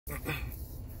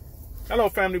Hello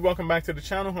family, welcome back to the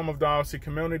channel, home of the RC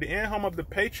community and home of the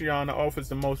Patreon that offers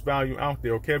the most value out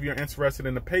there. Okay, if you're interested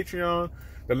in the Patreon,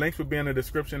 the links will be in the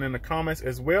description in the comments,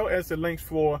 as well as the links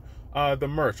for the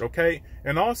merch. Okay,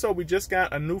 and also we just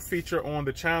got a new feature on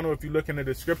the channel. If you look in the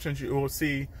descriptions, you will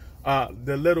see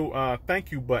the little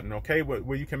thank you button, okay,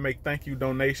 where you can make thank you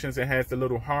donations. It has the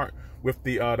little heart with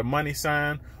the money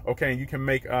sign, okay, and you can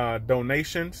make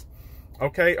donations.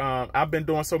 Okay, I've been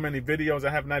doing so many videos, I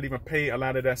have not even paid a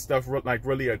lot of that stuff like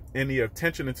really any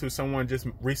attention until someone just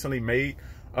recently made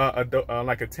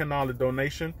like a $10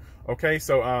 donation. Okay,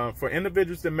 so for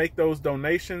individuals that make those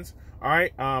donations, all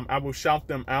right, I will shout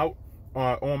them out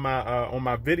on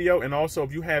my video. And also,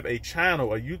 if you have a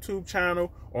channel, a YouTube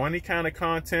channel, or any kind of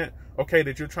content, okay,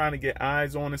 that you're trying to get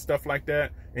eyes on and stuff like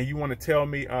that, and you want to tell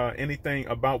me anything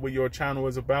about what your channel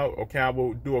is about, okay, I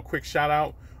will do a quick shout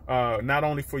out. Not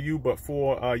only for you, but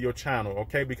for your channel,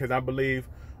 okay? Because I believe,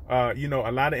 you know,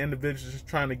 a lot of individuals are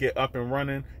trying to get up and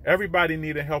running. Everybody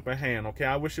need a helping hand, okay?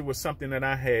 I wish it was something that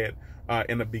I had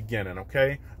in the beginning,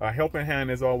 okay? A helping hand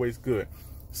is always good.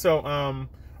 So,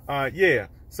 yeah.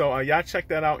 So, y'all check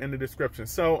that out in the description.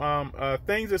 So,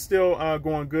 things are still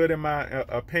going good in my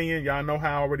opinion. Y'all know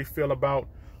how I already feel about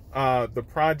the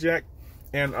project.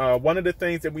 And one of the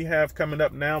things that we have coming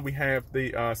up now, we have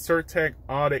the SAITAMA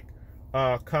audit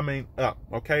coming up.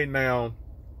 Okay, now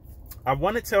I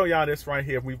want to tell y'all this right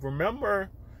here. If we remember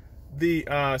the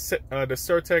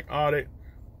SAITAMA audit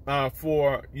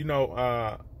for, you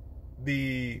know,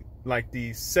 the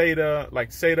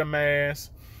SAITAMASK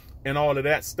and all of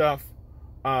that stuff,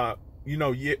 you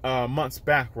know, months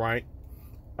back, right?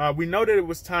 We know that it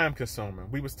was time consuming.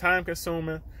 It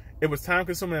was time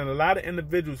consuming, and a lot of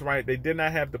individuals, right, they did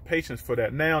not have the patience for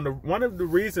that. Now, one of the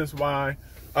reasons why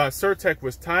SAITAMA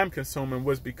was time consuming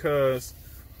was because,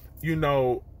 you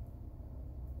know,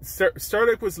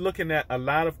 SAITAMA was looking at a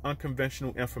lot of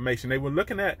unconventional information. They were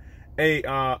looking at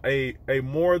a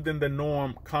more than the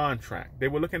norm contract. They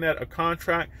were looking at a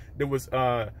contract that was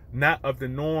not of the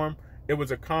norm. It was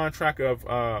a contract of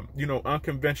you know,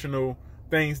 unconventional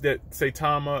things that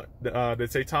Saitama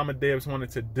devs wanted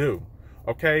to do.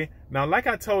 Okay, now like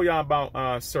I told y'all about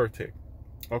SAITAMA,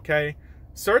 okay,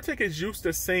 SAITAMA is used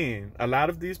to seeing a lot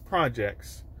of these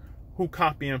projects who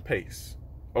copy and paste.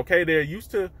 Okay, they're used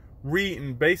to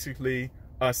reading basically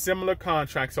similar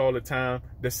contracts all the time,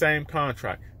 the same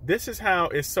contract. This is how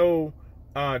it's so.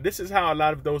 This is how a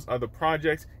lot of those other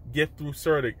projects get through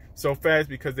SAITAMA so fast,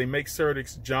 because they make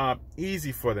SAITAMA's job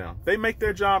easy for them. They make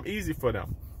their job easy for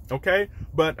them. Okay,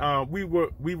 but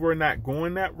we were not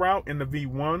going that route in the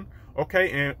V1.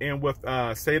 Okay, and with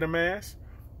SAITAMASK,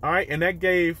 all right, and that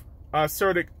gave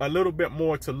SAITAMA a little bit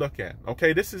more to look at.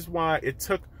 Okay, this is why it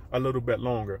took a little bit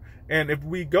longer. And if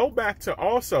we go back to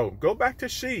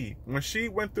SHIB, when she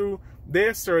went through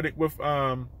their SAITAMA with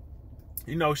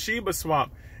you know, Shiba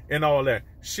swap and all that,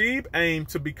 SHIB aimed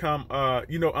to become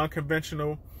you know,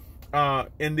 unconventional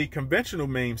in the conventional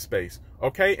meme space.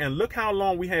 Okay, and look how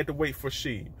long we had to wait for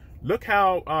SHIB. Look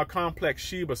how complex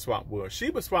Shiba swap was.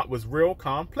 Shiba swap was real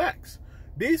complex.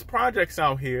 These projects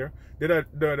out here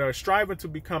that are striving to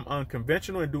become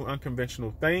unconventional and do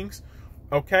unconventional things,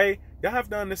 okay, y'all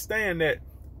have to understand that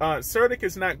SAITAMA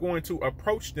is not going to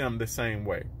approach them the same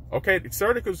way. Okay,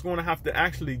 SAITAMA is going to have to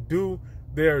actually do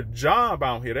their job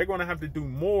out here. They're going to have to do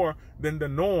more than the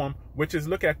norm, which is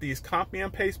look at these copy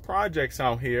and paste projects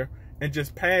out here and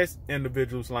just pass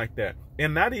individuals like that.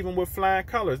 And not even with flying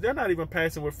colors. They're not even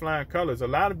passing with flying colors. A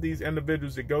lot of these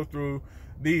individuals that go through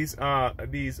these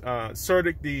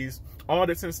SAITAMA, these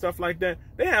audits and stuff like that,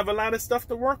 they have a lot of stuff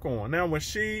to work on. Now, when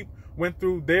SHIB went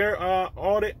through their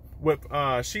audit with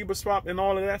Shiba swap and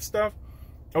all of that stuff,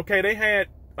 okay, they had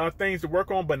things to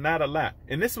work on, but not a lot.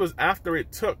 And this was after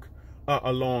it took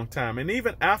a long time. And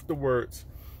even afterwards,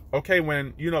 okay,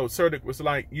 when, you know, SAITAMA was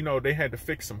like, you know, they had to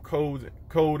fix some code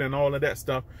and all of that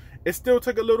stuff, it still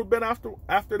took a little bit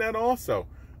after that also.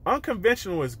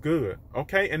 Unconventional is good,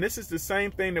 okay? And this is the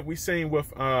same thing that we seen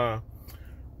with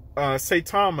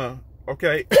Saitama,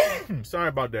 okay? Sorry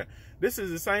about that. This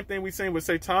is the same thing we seen with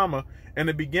Saitama in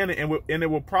the beginning, and it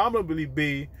will probably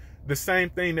be the same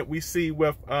thing that we see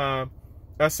with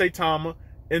Saitama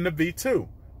in the V2,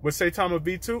 with Saitama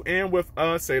V2 and with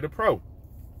SATA Pro.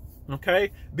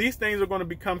 Okay, these things are going to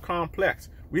become complex.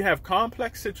 We have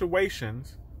complex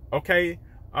situations, okay,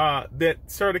 that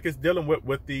SAITAMA is dealing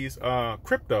with these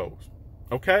cryptos.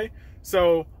 Okay,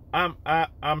 so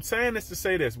I'm saying this to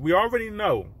say this. We already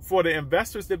know for the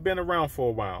investors that've been around for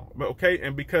a while, okay,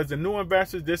 and because the new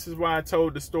investors, this is why I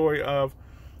told the story of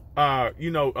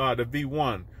you know, the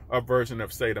V1 version of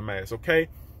SAITAMASK. Okay,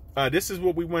 this is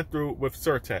what we went through with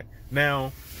Certec.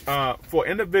 Now, for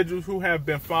individuals who have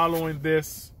been following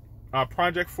this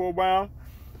project for a while,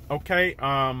 okay,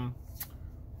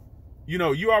 you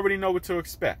know, you already know what to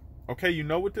expect. Okay, you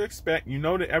know what to expect. You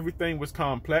know that everything was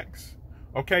complex.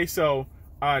 Okay, so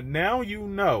now you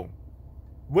know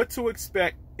what to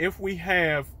expect if we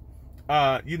have,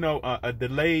 you know, a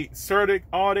delayed Certec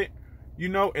audit. You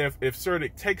know, if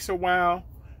Certec takes a while,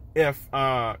 if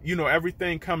you know,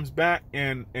 everything comes back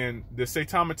and the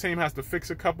Saitama team has to fix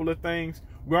a couple of things,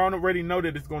 we already know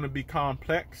that it's going to be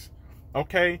complex.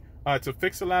 Okay, to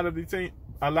fix a lot of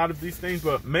these things,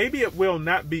 but maybe it will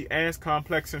not be as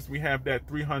complex since we have that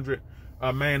 300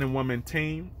 man and woman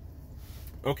team.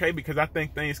 Okay, because I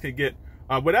think things can get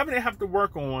whatever they have to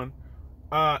work on,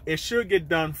 it should get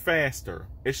done faster.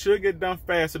 It should get done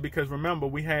faster because remember,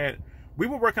 we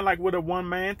were working like with a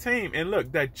one-man team, and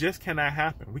look, that just cannot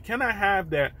happen. We cannot have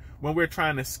that when we're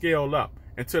trying to scale up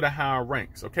into the higher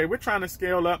ranks. Okay, we're trying to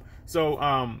scale up,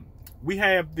 so we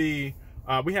have the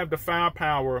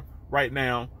firepower right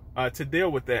now to deal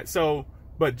with that. So,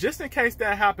 but just in case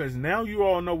that happens, now you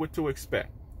all know what to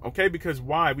expect. Okay, because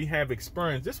why? We have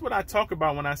experience. This is what I talk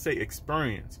about when I say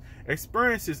experience.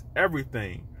 Experience is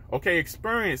everything. Okay,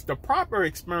 experience, the proper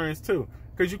experience too.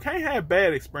 Because you can't have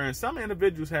bad experience. Some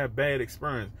individuals have bad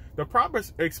experience. The proper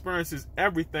experience is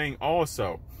everything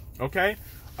also. Okay?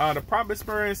 The proper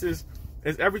experience is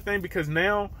everything because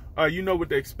now you know what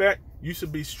to expect. You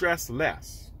should be stressed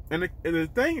less. And the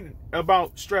thing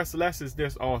about stress less is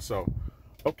this also.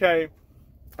 Okay?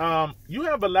 You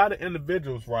have a lot of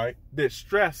individuals, right, that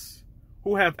stress,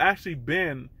 who have actually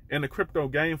been in the crypto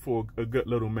game for a good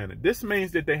little minute. This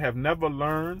means that they have never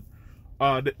learned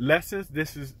the lessons.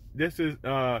 This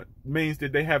means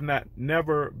that they have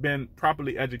never been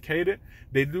properly educated.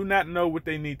 They do not know what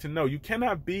they need to know. You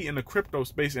cannot be in the crypto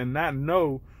space and not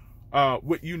know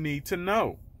what you need to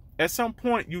know. At some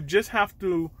point, you just have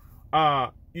to,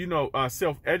 you know,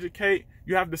 self-educate.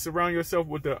 You have to surround yourself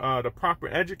with the proper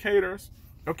educators,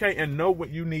 okay, and know what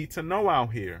you need to know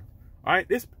out here. All right,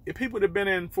 this people that have been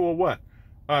in for what,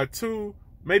 2,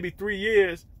 maybe 3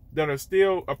 years, that are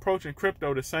still approaching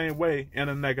crypto the same way in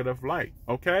a negative light.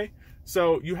 Okay,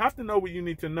 so you have to know what you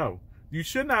need to know. You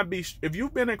should not be, if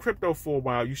you've been in crypto for a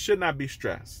while, you should not be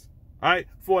stressed. All right,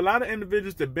 for a lot of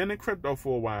individuals that have been in crypto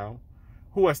for a while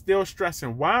who are still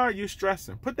stressing, why are you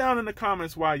stressing? Put down in the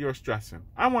comments why you're stressing.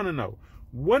 I want to know,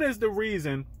 what is the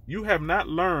reason you have not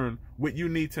learned what you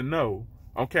need to know,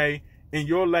 okay, in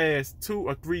your last 2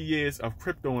 or 3 years of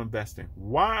crypto investing?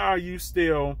 Why are you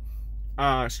still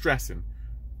stressing?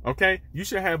 Okay, you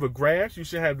should have a graph. You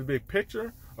should have the big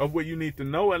picture of what you need to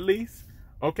know at least.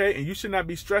 Okay, and you should not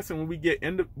be stressing when we get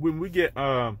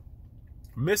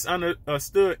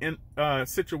misunderstood in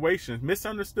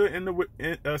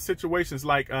situations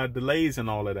like delays and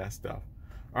all of that stuff.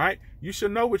 All right, you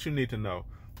should know what you need to know.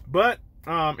 But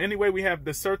anyway, we have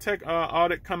the Certec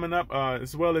audit coming up,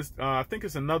 as well as I think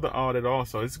it's another audit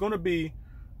also. It's going to be,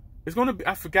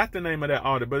 I forgot the name of that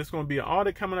audit, but it's going to be an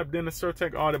audit coming up, then the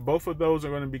Certec audit. Both of those are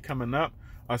going to be coming up.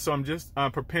 So I'm just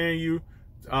preparing you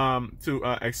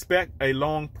to expect a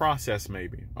long process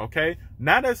maybe, okay?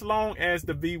 Not as long as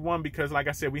the V1 because, like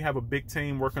I said, we have a big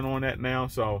team working on that now.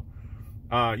 So,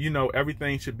 you know,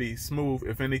 everything should be smooth.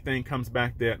 If anything comes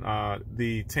back that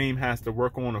the team has to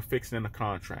work on or fix in the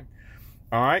contract.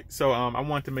 All right, so I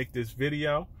wanted to make this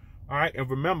video. All right, and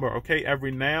remember, okay,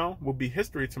 every now will be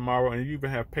history tomorrow, and you either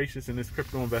have patience in this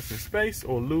crypto investing space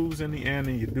or lose in the end,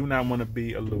 and you do not want to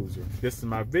be a loser. This is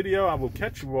my video. I will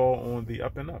catch you all on the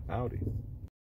up and up. Howdy.